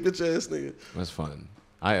waited, bitch ass nigga. That's fun.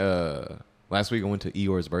 Last week I went to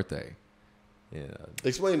Eeyore's birthday. Yeah.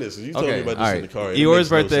 Explain this. You told me about this in the car. Eeyore's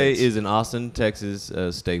birthday is an Austin, Texas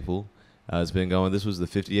staple. It's been going. This was the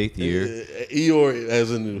 58th year. Eeyore,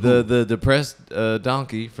 as in the depressed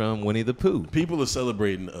donkey from Winnie the Pooh. People are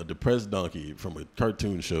celebrating a depressed donkey from a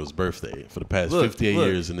cartoon show's birthday for the past 58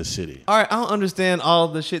 years in the city. All right, I don't understand all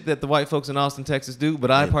the shit that the white folks in Austin, Texas do,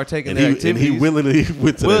 but I partake in their activities. And he willingly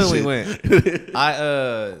went to that shit.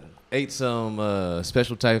 I ate some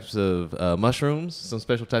special types of mushrooms, some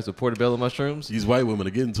special types of portobello mushrooms. These white women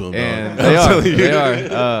are getting to them, and they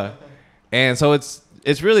are. And so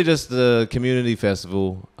it's really just a community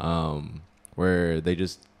festival where they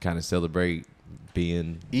just kind of celebrate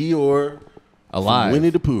being Eeyore alive. Winnie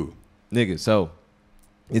the Pooh. Nigga, so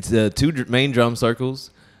it's two main drum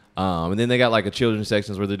circles. And then they got like a children's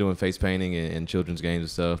sections where they're doing face painting and children's games and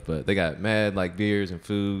stuff. But they got mad like beers and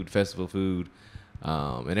food, festival food.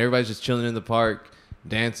 And everybody's just chilling in the park,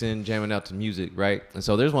 dancing, jamming out to music, right? And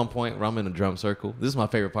so there's one point where I'm in a drum circle. This is my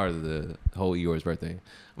favorite part of the whole Eeyore's birthday.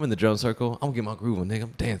 I'm in the drum circle. I'm gonna get my groove on, nigga.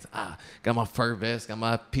 I'm dancing. Got my fur vest, got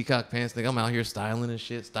my peacock pants, nigga. I'm out here styling and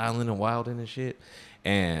shit, styling and wilding and shit.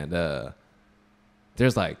 And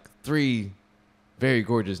there's like 3 very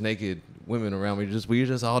gorgeous naked women around me. We were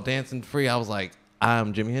just all dancing free. I was like,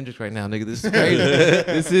 I'm Jimi Hendrix right now, nigga. This is crazy.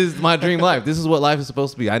 This is my dream life. This is what life is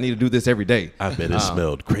supposed to be. I need to do this every day. I bet it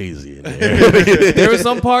smelled crazy in there. There were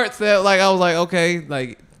some parts that like I was like, okay,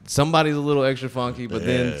 like somebody's a little extra funky, but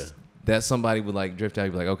then that somebody would like drift out.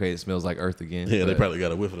 You'd be like, okay, it smells like earth again. Yeah, but they probably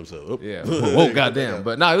got a whiff of themselves. Oh. Yeah. Whoa, goddamn.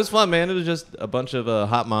 But no, it was fun, man. It was just a bunch of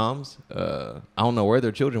hot moms. I don't know where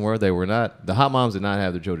their children were. They were not. The hot moms did not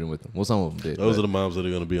have their children with them. Well, some of them did. Those are the moms that are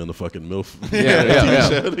going to be on the fucking MILF.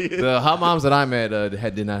 Yeah. The hot moms that I met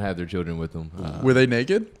did not have their children with them. Were they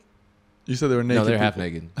naked? You said they were naked. No, they're half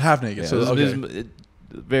naked. Half naked. Yeah, so there's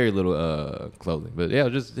very little clothing. But yeah,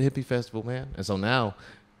 just a hippie festival, man. And so now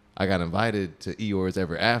I got invited to Eeyore's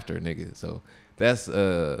Ever After, nigga. So that's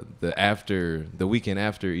the weekend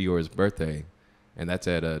after Eeyore's birthday, and that's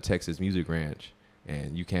at Texas Music Ranch.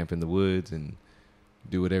 And you camp in the woods and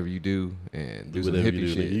do whatever you do and do some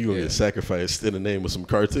hippie shit. You gonna get sacrificed in the name of some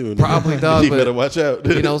cartoon. Probably, dog. You better watch out.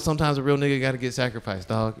 You know, sometimes a real nigga got to get sacrificed,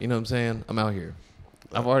 dog. You know what I'm saying? I'm out here.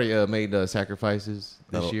 I've already made sacrifices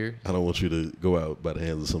this year. I don't want you to go out by the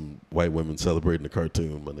hands of some white women celebrating a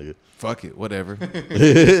cartoon, my nigga. Fuck it, whatever.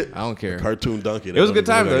 I don't care. A cartoon donkey. It was a good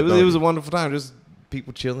time, though. It was a wonderful time. Just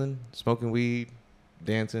people chilling, smoking weed,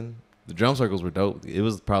 dancing. The drum circles were dope. It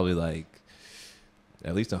was probably like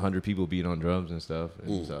at least 100 people beating on drums and stuff.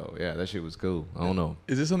 And so, yeah, that shit was cool. I don't know.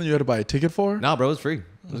 Is this something you had to buy a ticket for? No, bro, it's free.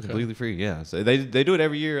 It was completely free, yeah. So they do it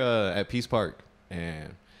every year at Peace Park.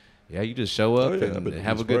 And Yeah, you just show up and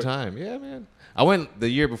have a good time. Yeah, man. I went the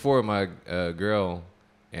year before with my girl,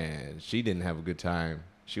 and she didn't have a good time.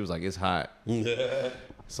 She was like, it's hot.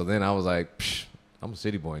 So then I was like, psh, I'm a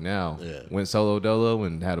city boy now. Yeah. Went solo dolo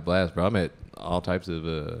and had a blast, bro. I met all types of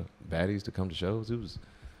baddies to come to shows. It was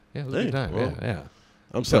a good time. Well, yeah.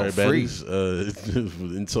 I'm sorry, baddies,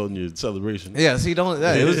 insulting your celebration. Yeah, see, it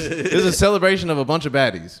was a celebration of a bunch of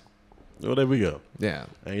baddies. Well, there we go. Yeah.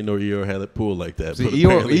 I didn't know Eeyore had a pool like that. See,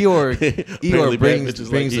 Eeyore brings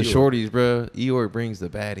the shorties, bro. Eeyore brings the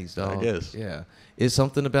baddies, dog. I guess. Yeah. It's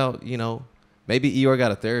something about, maybe Eeyore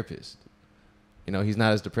got a therapist. He's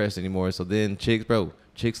not as depressed anymore. So then chicks love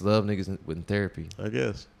niggas in therapy. I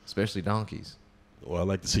guess. Especially donkeys. Well, I'd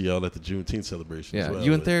like to see y'all at the Juneteenth celebration as well.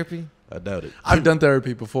 You in therapy? I doubt it. I've done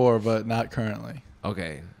therapy before, but not currently.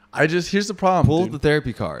 Okay. Here's the problem. Pull the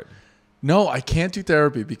therapy card. No, I can't do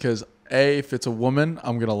therapy because if it's a woman,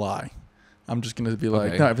 I'm going to lie. I'm just going to be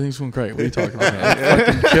like, no, everything's going great. What are you talking about? I'm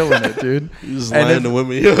fucking killing it, dude. You just lying to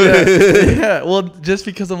women. Yeah. Well, just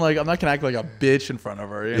because I'm not going to act like a bitch in front of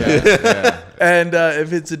her. Yeah. And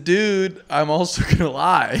if it's a dude, I'm also going to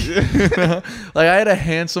lie. Like, I had a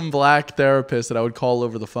handsome black therapist that I would call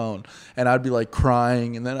over the phone. And I'd be like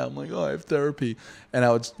crying. And then I'm like, I have therapy. And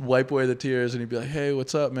I would wipe away the tears. And he'd be like, hey,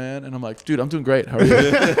 what's up, man? And I'm like, dude, I'm doing great. How are you?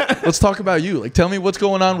 Let's talk about you. Like, tell me what's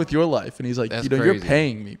going on with your life. And he's like, you're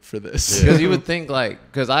paying me for this. Because you would think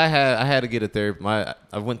because I had to get a therapist.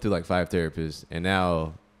 I went through like 5 therapists. And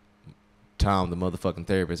now Tom, the motherfucking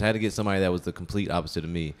therapist, had to get somebody that was the complete opposite of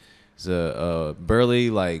me. He's a burly,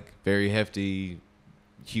 like very hefty,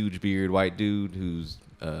 huge beard, white dude who's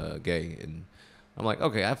gay. And I'm like,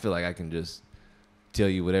 okay, I feel like I can just tell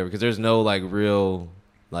you whatever, because there's no like real,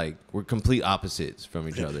 like, we're complete opposites from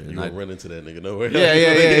each other. You gonna run into that nigga nowhere.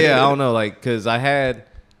 Yeah. I don't know, like, because I had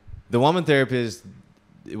the woman therapist.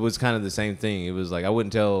 It was kind of the same thing. It was like I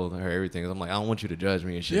wouldn't tell her everything. I'm like, I don't want you to judge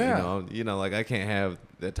me and shit. Yeah. Like I can't have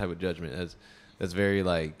that type of judgment. That's very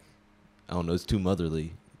like, I don't know. It's too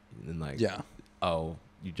motherly. And like, oh,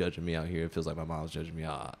 you judging me out here? It feels like my mom's judging me.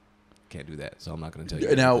 Can't do that. So I'm not gonna tell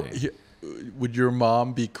you. Now, would your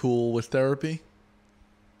mom be cool with therapy?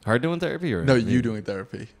 Her doing therapy or no? You doing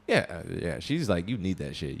therapy? Yeah. She's like, you need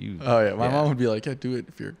that shit. My mom would be like, yeah, do it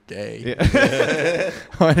if you're gay. Yeah.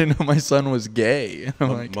 I didn't know my son was gay.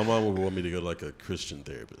 My mom would want me to go to like a Christian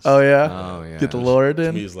therapist. Oh yeah. Get the Lord in.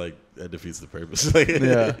 To me, it's like that defeats the purpose.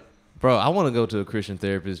 Yeah, bro, I want to go to a Christian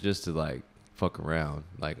therapist just to like fuck around,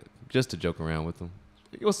 like just to joke around with them.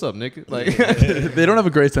 What's up, nigga? Like, they don't have a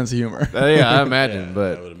great sense of humor. I imagine,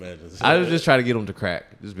 but I would imagine. I would just try to get them to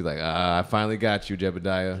crack. Just be like, I finally got you,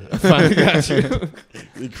 Jebediah. I finally got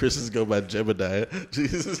you. Christians go by Jebediah.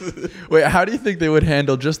 Jesus. Wait, how do you think they would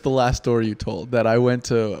handle just the last story you told? That I went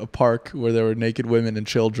to a park where there were naked women and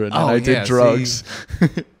children, and I did drugs.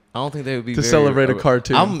 I don't think they would be to celebrate a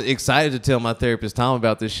cartoon. I'm excited to tell my therapist Tom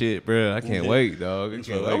about this shit, bro. I can't wait, dog.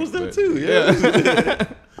 I was there too. Yeah.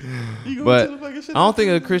 But I don't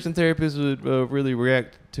think a Christian therapist would really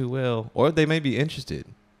react too well, or they may be interested,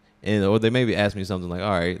 or they maybe ask me something like, "All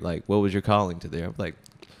right, like, what was your calling to there?" I'm like,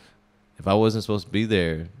 if I wasn't supposed to be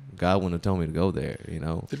there, God wouldn't have told me to go there,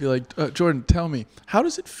 They'd be like, Jordan, tell me, how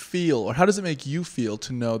does it feel, or how does it make you feel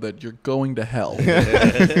to know that you're going to hell?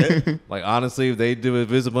 Like, honestly, if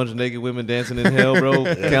there's a bunch of naked women dancing in hell, bro,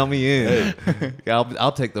 count me in. Hey.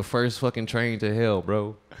 I'll take the first fucking train to hell,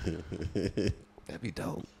 bro. That'd be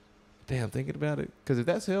dope. Damn, thinking about it, because if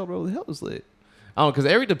that's hell, bro, the hell is lit. I don't know, because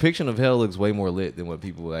every depiction of hell looks way more lit than what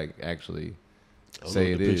people like actually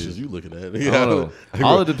say it is. You looking at? I don't know.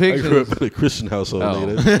 All the depictions. I grew up in a Christian household.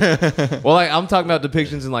 Well, like I'm talking about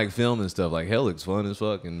depictions in like film and stuff. Like hell looks fun as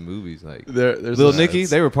fuck in movies. Like there's Little Nicky,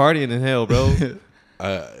 they were partying in hell, bro.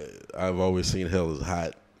 I've always seen hell as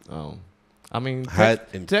hot. Oh, I mean, hot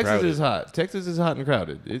and Texas crowded. is hot. Texas is hot and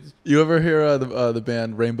crowded. You ever hear the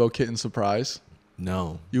band Rainbow Kitten Surprise?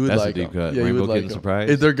 No, you would that's like a deep cut. Yeah, Rainbow you would Kitten like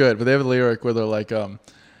Surprise. They're good, but they have a lyric where they're like,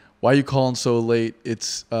 "Why are you calling so late?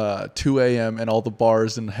 It's 2 a.m. and all the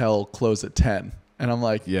bars in hell close at 10." And I'm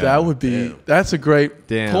like, that would be that's a great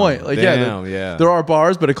point. Like, there are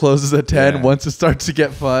bars, but it closes at 10 once it starts to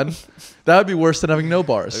get fun. That would be worse than having no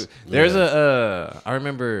bars. There's I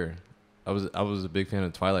remember I was a big fan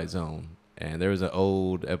of Twilight Zone, and there was an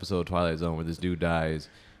old episode of Twilight Zone where this dude dies,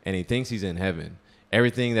 and he thinks he's in heaven.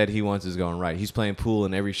 Everything that he wants is going right. He's playing pool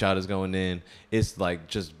and every shot is going in. It's like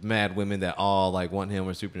just mad women that all like want him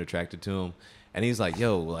or super attracted to him. And he's like,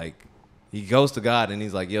 yo, like he goes to God and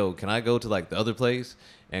he's like, yo, can I go to like the other place?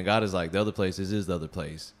 And God is like, the other place is the other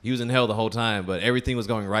place. He was in hell the whole time, but everything was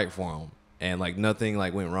going right for him. And like nothing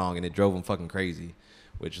like went wrong and it drove him fucking crazy.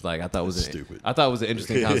 which like I thought was stupid. I thought it was an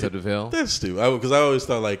interesting concept of hell. That's stupid. Because I always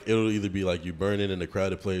thought like it'll either be like you burning in a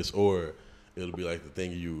crowded place or it'll be like the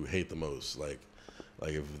thing you hate the most. Like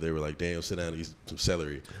if they were like, damn, sit down and eat some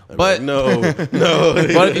celery. But like, no.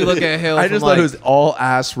 But if you look at hell, I just thought it was all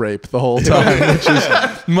ass rape the whole time, which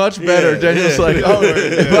is much better. Daniel's like, oh,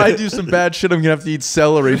 if I do some bad shit, I'm gonna have to eat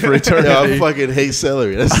celery for eternity. Yeah, I fucking hate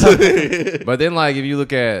celery. But then like if you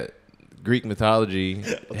look at Greek mythology,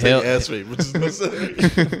 hell ass rape, which is no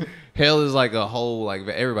celery. Hell is like a whole, like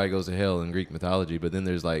everybody goes to hell in Greek mythology, but then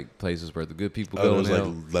there's like places where the good people go. There's in hell.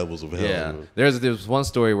 like levels of hell. Yeah, there's one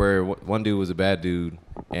story where one dude was a bad dude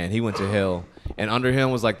and he went to hell, and under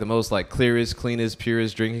him was like the most like clearest, cleanest,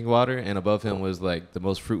 purest drinking water, and above him was like the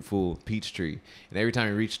most fruitful peach tree. And every time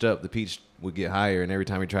he reached up, the peach would get higher, and every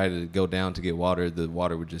time he tried to go down to get water, the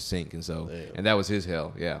water would just sink. And so, and that was his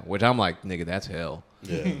hell. Yeah, which I'm like, nigga, that's hell.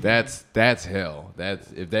 Yeah, that's hell.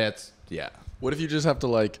 Yeah. What if you just have to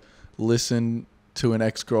like listen to an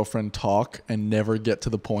ex-girlfriend talk and never get to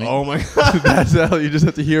the point? Oh my god. That's how you just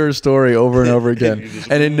have to hear her story over and over again.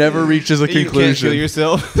 And it never reaches a conclusion. You can't kill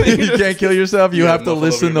yourself. You can't kill yourself. You have to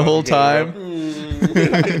listen the whole time.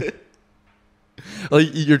 Like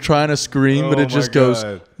you're trying to scream, but it just goes,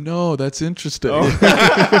 no, that's interesting. No,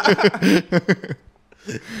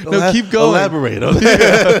 keep going. Elaborate on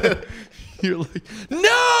that. You're like,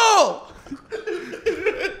 no!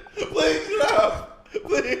 Please stop.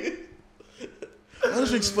 Please. Why don't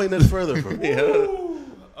you explain that further for me?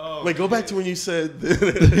 Wait, go back to when you said.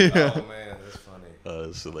 Oh man, that's funny.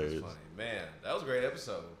 That's hilarious. That's funny. Man, that was a great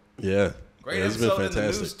episode. Yeah. Great episode in the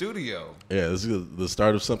new studio. Yeah, this is the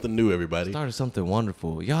start of something new, everybody. Start of something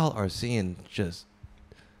wonderful. Y'all are seeing just.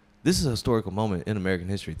 This is a historical moment in American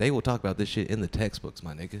history. They will talk about this shit in the textbooks,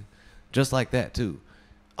 my nigga. Just like that, too.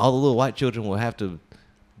 All the little white children will have to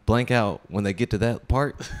blank out when they get to that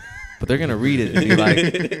part, but they're going to read it and be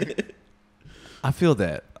like, I feel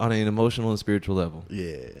that on an emotional and spiritual level.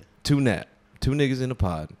 Yeah. Two niggas in a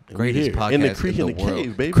pod. Greatest podcast in the Creek in the world.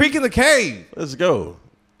 Cave, baby. Creek in the Cave. Let's go.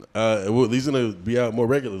 These are going to be out more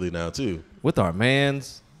regularly now, too. With our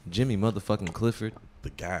mans, Jimmy motherfucking Clifford. The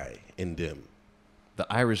guy in them.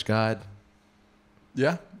 The Irish God.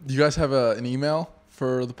 Yeah. Do you guys have an email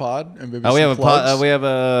for the pod? And maybe we have we have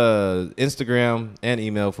a Instagram and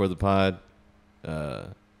email for the pod. I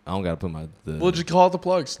don't gotta put Well, just call out the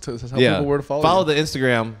plugs to tell people where to follow. Follow the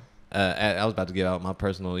Instagram. I was about to give out my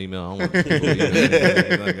personal email. I don't want people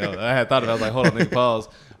to I had thought about it. I was like, hold on, nigga, pause.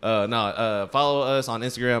 Follow us on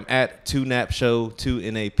Instagram at 2napshow,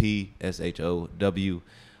 2NAPSHOW.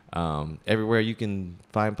 Everywhere you can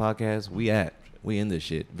find podcasts, we in this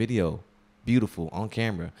shit. Video. Beautiful on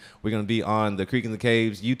camera. We're going to be on the Creek in the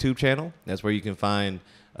Caves YouTube channel. That's where you can find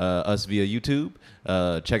us via YouTube.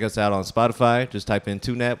 Check us out on Spotify. Just type in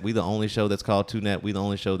 2Nap. We the only show that's called 2Nap. We the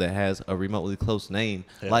only show that has a remotely close name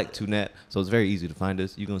like 2Nap. So it's very easy to find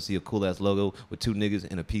us. You're going to see a cool-ass logo with two niggas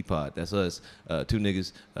in a pea pod. That's us. Two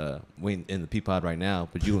niggas. We in the pea pod right now,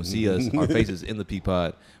 but you're going to see us, our faces in the pea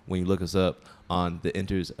pod when you look us up on the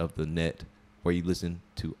enters of the net where you listen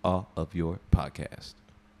to all of your podcasts.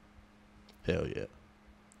 Hell yeah.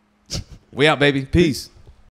 We out, baby. Peace.